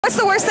What's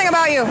the worst thing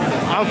about you?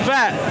 I'm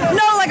fat.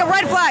 No, like a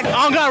red flag.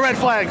 I don't got red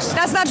flags.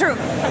 That's not true.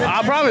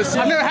 I promise.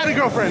 I've never had a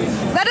girlfriend.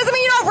 That doesn't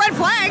mean you don't have red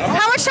flags.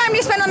 How much time do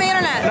you spend on the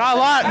internet? Not a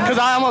lot, because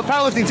I'm on a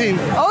powerlifting team.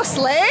 Oh,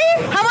 slay?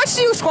 How much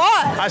do you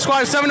squat? I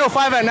squatted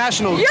 705 at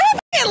Nationals. You're a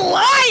fucking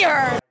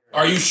liar!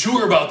 Are you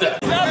sure about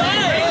that?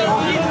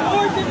 He's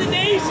fourth in the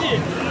nation.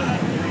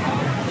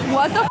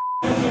 What the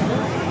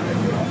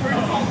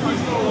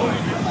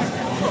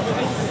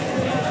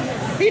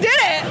He did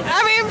it!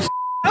 I mean,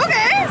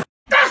 okay.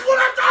 That's what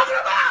I'm talking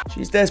about!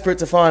 She's desperate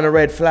to find a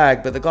red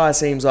flag, but the guy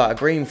seems like a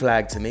green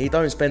flag to me. He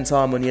don't spend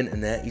time on the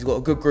internet, he's got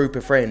a good group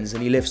of friends,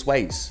 and he lifts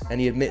weights,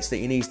 and he admits that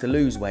he needs to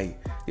lose weight.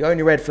 The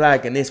only red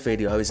flag in this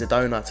video is a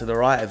donut to the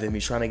right of him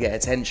who's trying to get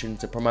attention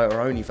to promote her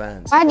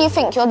OnlyFans. Why do you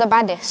think you're the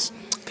baddest?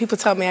 People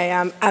tell me I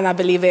am, and I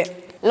believe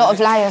it. A lot of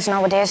liars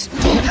nowadays.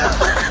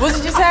 What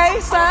did you say,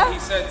 sir? He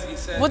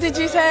said. What did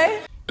you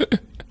say?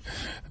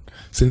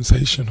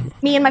 Sensational.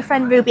 Me and my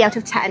friend Ruby out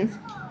of 10.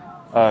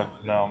 No,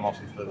 I'm not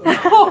for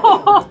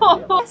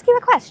that. Ask you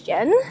a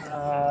question?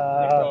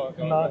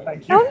 No,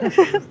 thank you.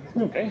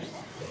 Okay.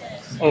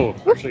 Oh,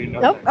 actually, no.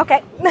 No?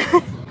 Okay.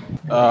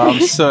 I'm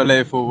so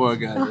late for work,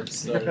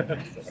 guys.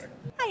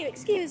 Hiya,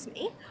 excuse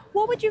me.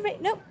 What would you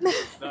rate? Nope.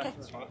 Okay.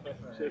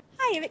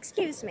 Hiya,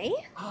 excuse me.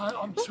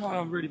 I'm trying,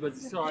 I'm really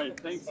busy. Sorry,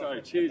 thanks,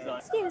 sorry, cheers.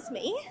 Excuse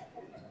me.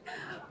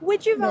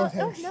 Would you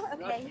rather? Oh, no,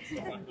 okay.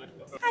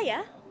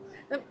 Hiya.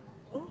 Okay.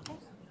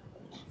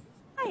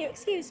 Hiya,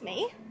 excuse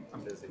me.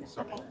 I'm busy,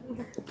 sorry.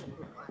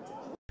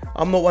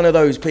 I'm not one of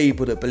those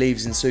people that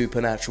believes in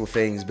supernatural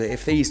things, but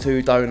if these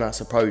two donuts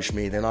approached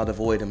me, then I'd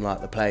avoid them like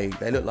the plague.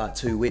 They look like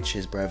two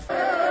witches, bruv.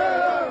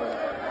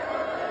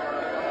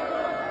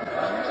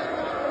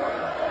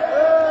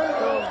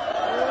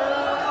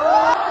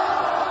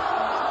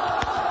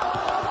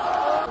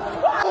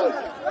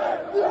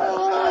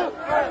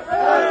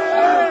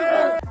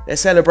 They're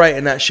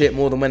celebrating that shit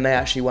more than when they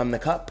actually won the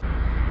cup.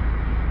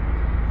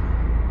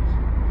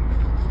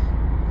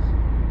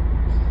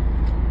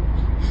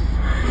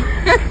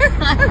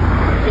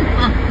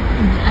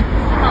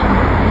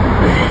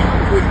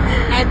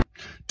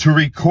 To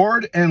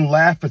record and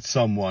laugh at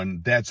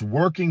someone that's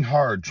working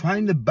hard,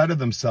 trying to better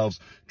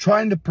themselves,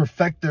 trying to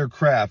perfect their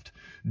craft,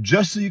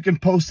 just so you can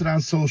post it on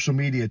social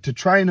media to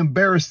try and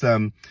embarrass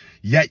them,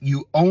 yet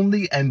you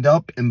only end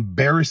up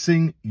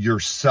embarrassing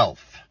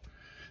yourself.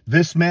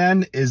 This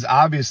man is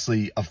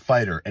obviously a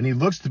fighter, and he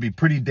looks to be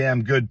pretty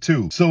damn good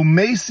too. So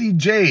Macy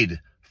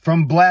Jade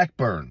from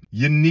Blackburn,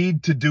 you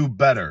need to do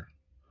better.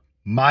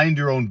 Mind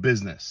your own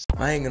business.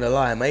 I ain't gonna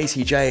lie,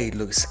 Macy Jade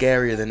looks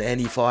scarier than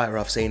any fighter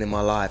I've seen in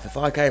my life. If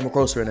I came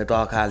across her in a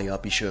dark alley,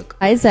 I'd be shook.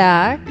 Hi,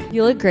 Zach.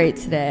 You look great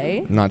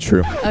today. Not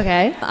true.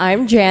 Okay.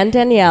 I'm Jan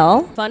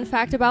Danielle. Fun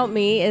fact about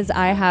me is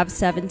I have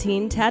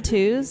 17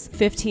 tattoos,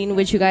 15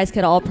 which you guys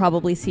could all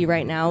probably see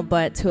right now,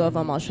 but 2 of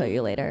them I'll show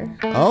you later.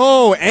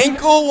 Oh,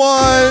 ankle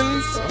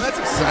ones. That's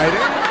exciting.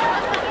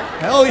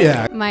 Hell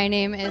yeah. My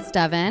name is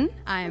Devin.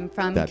 I'm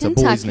from That's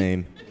Kentucky. a boy's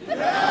name.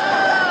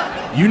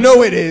 You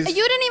know it is. You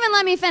didn't even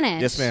let me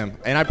finish. Yes, ma'am.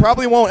 And I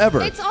probably won't ever.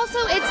 It's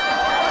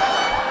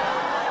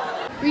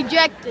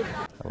rejected.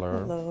 Hello.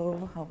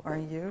 Hello, how are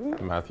you?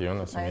 Matthew,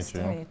 nice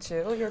to meet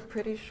you. You're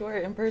pretty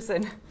short in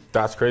person.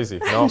 That's crazy.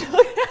 No.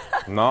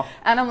 No.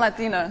 And I'm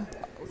Latina.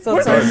 So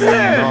What sorry. is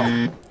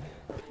that?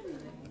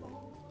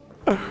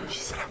 No. She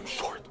said I'm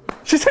short.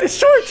 She said he's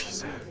short.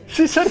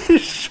 She said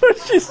he's short.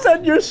 She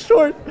said you're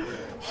short.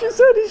 She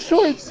said he's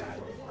short.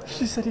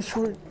 She said he's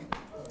short.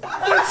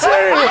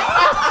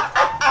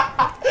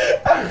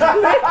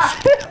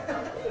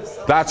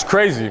 That's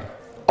crazy.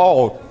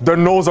 Oh, the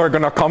nose are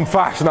gonna come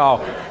fast now.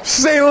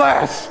 Say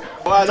less.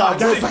 Yeah, it's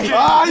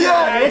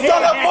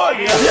not that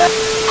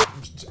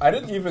fun. I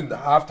didn't even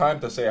have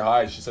time to say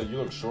hi. She said you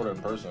look short in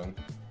person.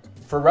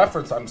 For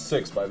reference, I'm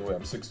 6, by the way.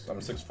 I'm 6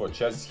 foot.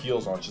 She has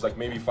heels on. She's like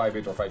maybe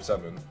 5'8" or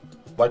 5'7".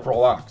 Like,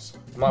 relax.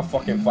 I'm not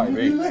fucking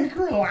 5'8". Like,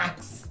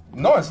 relax.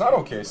 No, it's not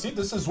okay. See,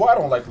 this is why I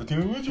don't like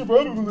Latinos. What's your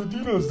problem with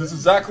Latinos? This is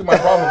exactly my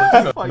problem with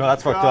Latinos. No,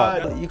 that's fucked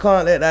up. You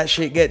can't let that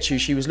shit get you.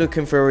 She was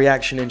looking for a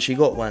reaction and she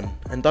got one.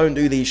 And don't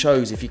do these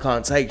shows if you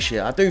can't take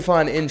shit. I do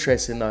find it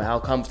interesting though how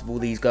comfortable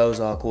these girls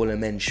are calling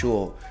men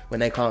short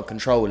when they can't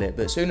control it.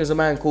 But as soon as a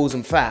man calls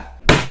them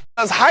fat.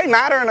 Does height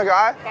matter in a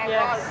guy?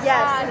 Yes,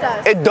 it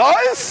does. It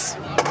does?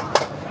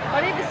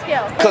 What is the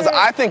skill? Because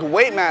I think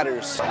weight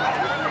matters.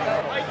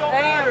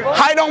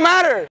 Height don't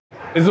matter.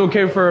 Is it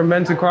okay for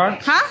men to cry?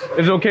 Huh?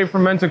 Is it okay for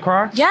men to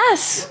cry?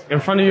 Yes.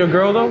 In front of your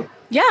girl though?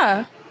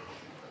 Yeah.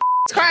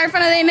 Cry in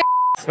front of they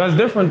That's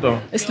different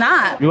though. It's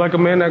not. You like a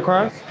man that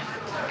cries?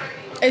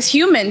 It's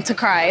human to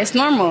cry. It's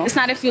normal. It's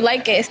not if you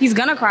like it. He's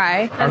gonna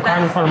cry. I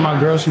cried in front of my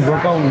girl. She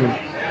broke up with me.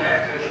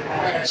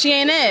 She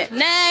ain't it.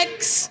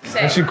 Next.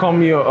 And she called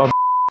me a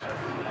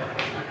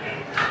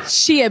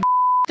She a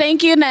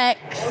Thank you,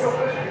 next.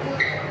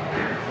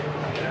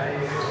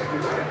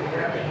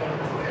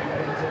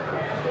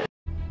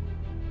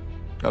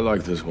 I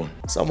like this one.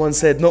 Someone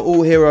said not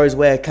all heroes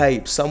wear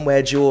capes, some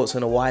wear jorts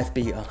and a wife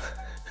beater.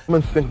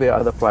 Women think they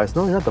are the price.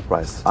 No, you're not the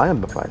price. I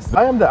am the price.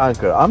 I am the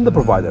anchor. I'm the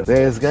provider.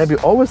 There's gonna be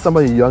always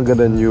somebody younger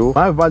than you.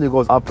 My value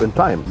goes up in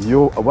time.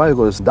 Your value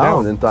goes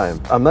down in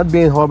time. I'm not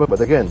being horrible, but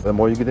again, the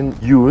more you're getting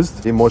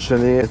used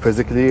emotionally and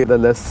physically, the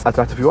less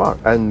attractive you are.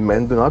 And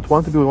men do not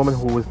want to be a woman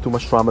who with too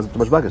much trauma and too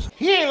much baggage.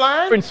 He ain't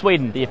lying. We're in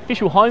Sweden, the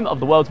official home of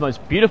the world's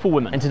most beautiful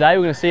women. And today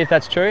we're going to see if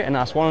that's true and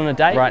ask one on a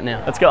date right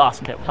now. Let's go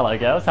ask them. Hello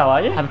girls, how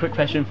are you? I have a quick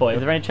question for you.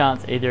 Is there any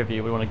chance either of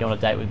you would want to go on a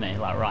date with me,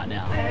 like right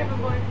now? I have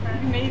a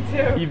boyfriend. Me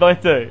too. You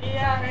both do?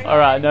 Yeah.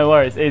 Alright, no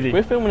worries, easy.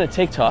 We're filming a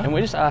TikTok and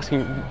we're just asking,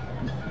 do you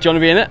want to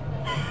be in it?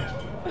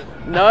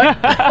 No?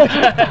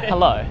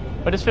 Hello.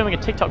 We're just filming a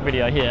TikTok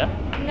video here.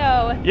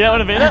 No. You don't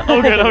want to be in it?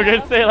 All good, all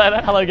good. See you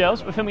later. Hello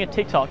girls, we're filming a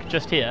TikTok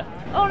just here.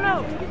 Oh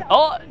no.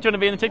 Oh, do you want to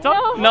be in the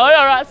TikTok? No. No?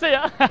 Alright, see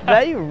ya.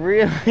 They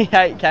really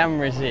hate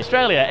cameras here.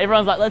 Australia,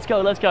 everyone's like, let's go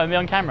and be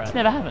on camera. It's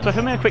never happened. So we're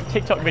filming a quick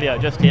TikTok video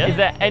just here. Is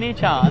there any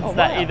chance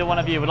that either one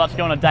of you would like to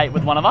go on a date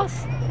with one of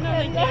us? No.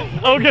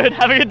 All good,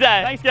 have a good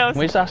day. Thanks girls.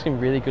 We're just asking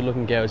really good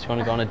looking girls who want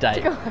to go on a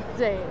date. Go on a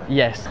date?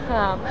 Yes.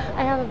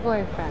 I have a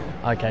boyfriend.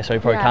 Okay, so we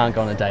probably can't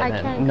go on a date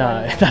then. Can't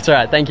no, that's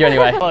alright, thank you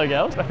anyway. Hello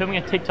girls, we're filming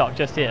a TikTok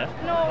just here.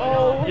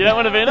 No. You don't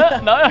want to be in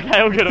it? No? Okay,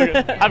 all good, all good.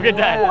 Have a good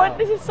day. What?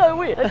 This is so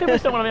weird. People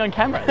just don't want to be on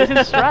camera. This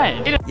is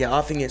strange. Yeah,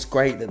 I think it's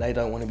great that they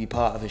don't want to be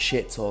part of a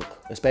shit talk,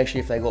 especially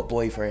if they got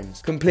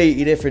boyfriends.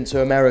 Completely different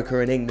to America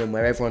and England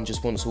where everyone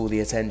just wants all the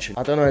attention.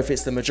 I don't know if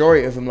it's the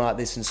majority of them like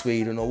this in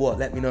Sweden or what.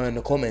 Let me know in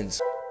the comments.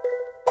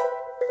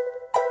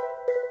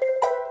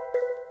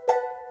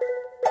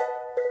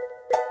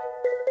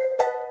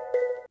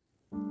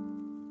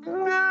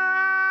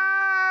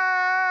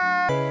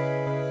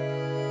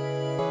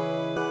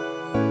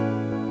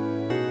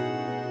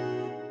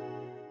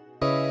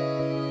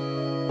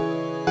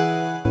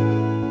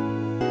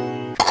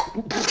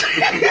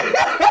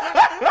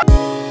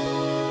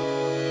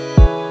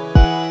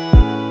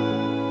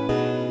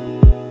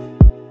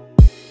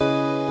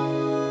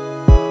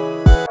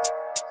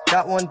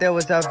 That one there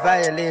was a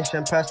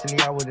violation. Personally,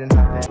 I wouldn't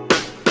have it.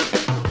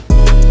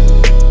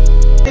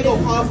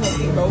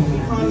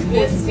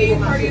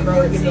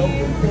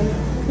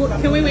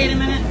 Can we wait a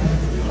minute?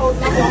 I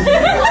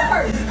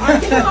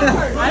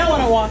don't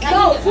want to walk.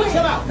 No, chill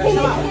out.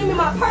 Chill out. Give me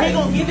my purse. He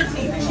gonna give it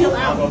to you. Chill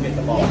out. Go get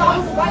the ball. Chill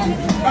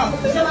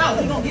out.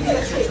 He gonna give you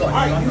the shit. All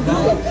right, you good.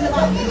 Chill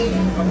out.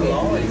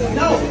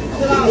 No,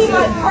 chill out. Give me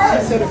my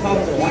purse.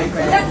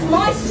 That's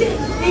my shit.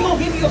 He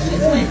gonna give you your shit,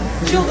 man.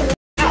 Chill the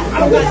out. I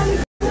don't got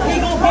it. He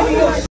gonna give you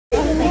your shit. He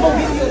gonna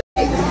give you your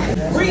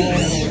shit.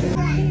 Breathe.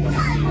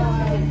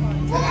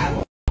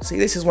 See,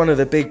 this is one of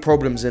the big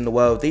problems in the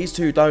world. These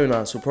two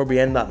donuts will probably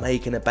end up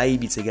making a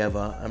baby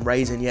together and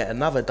raising yet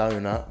another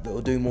donut that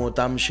will do more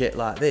dumb shit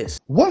like this.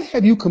 What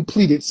have you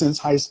completed since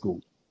high school?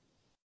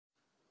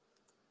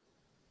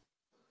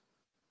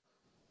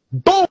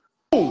 Boom!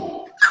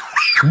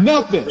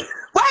 Nothing.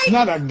 Wait!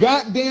 Not a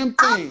goddamn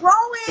thing.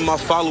 My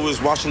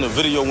followers watching the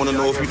video want to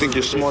know if you think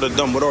you're smart or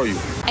dumb. What are you?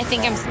 I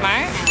think I'm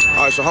smart.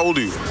 All right, so how old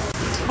are you?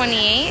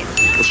 28.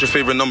 What's your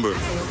favorite number?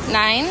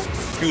 9.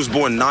 If you was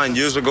born 9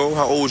 years ago,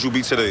 how old would you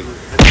be today?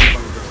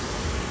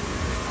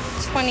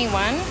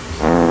 21.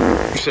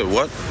 You said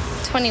what?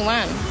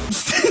 21.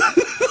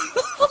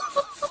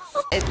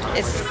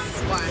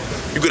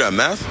 It's You good at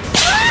math?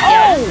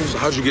 Yeah. So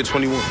how'd you get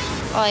 21? Well,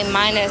 I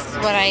minus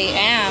what I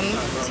am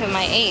to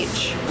my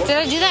age. Did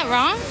I do that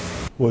wrong?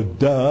 Well,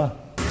 duh.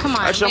 Come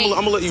on. Actually,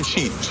 I'm gonna let you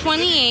cheat.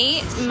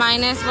 28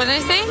 minus, what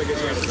did I say?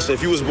 So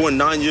if you was born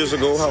 9 years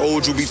ago, how old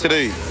would you be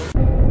today?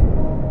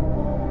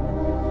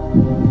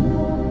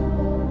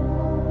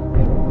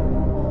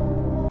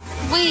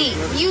 Wait,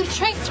 you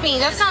tricked me.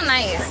 That's not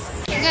nice.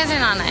 You guys are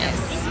not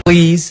nice.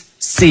 Please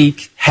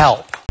seek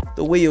help.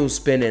 The wheel's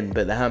spinning,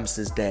 but the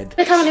hamster's dead.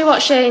 We're currently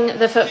watching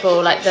the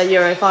football, like the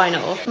Euro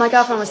final. My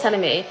girlfriend was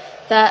telling me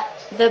that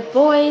the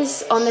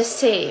boys on this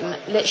team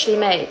literally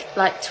make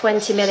like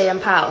 £20 million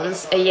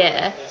a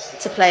year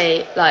to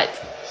play, like,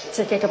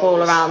 to kick a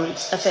ball around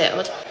a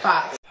field.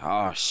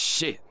 Oh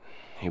shit,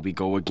 here we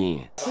go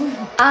again.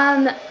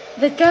 And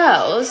the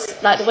girls,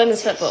 like the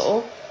women's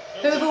football,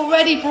 Who've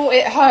already brought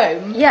it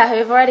home? yeah,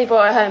 who've already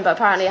brought it home, but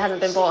apparently it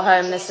hasn't been brought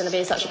home. This is going to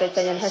be such a big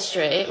thing in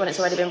history when it's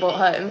already been brought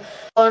home.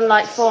 On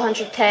like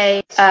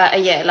 400k a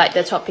year, like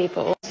the top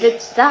people.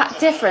 That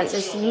difference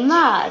is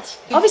mad.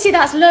 Obviously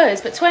that's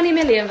loads, but 20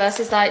 million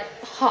versus like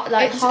half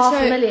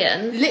a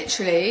million.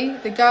 Literally,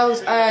 the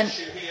girls earn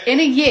in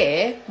a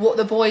year what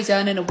the boys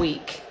earn in a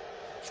week.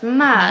 It's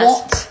mad.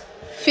 What?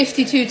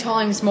 52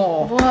 times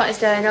more. What is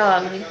going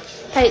on?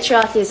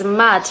 Patriarchy is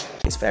mad.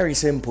 It's very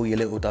simple, you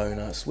little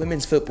donuts.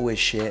 Women's football is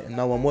shit and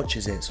no one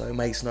watches it, so it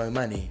makes no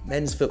money.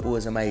 Men's football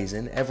is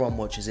amazing, everyone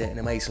watches it and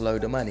it makes a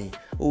load of money.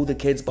 All the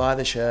kids buy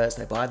the shirts,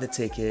 they buy the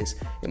tickets,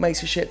 it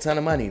makes a shit ton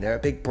of money. They're a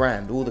big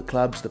brand, all the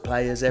clubs, the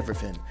players,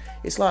 everything.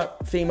 It's like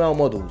female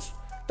models.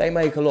 They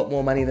make a lot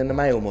more money than the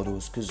male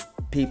models because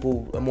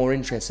people are more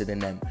interested in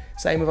them.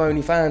 Same with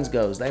OnlyFans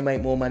girls, they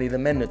make more money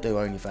than men that do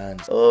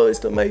OnlyFans. Oh, it's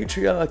the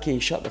matriarchy,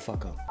 shut the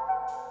fuck up.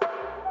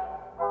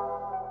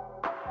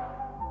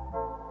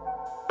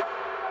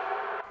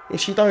 If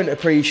she don't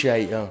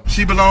appreciate you,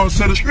 she belongs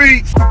to the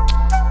streets.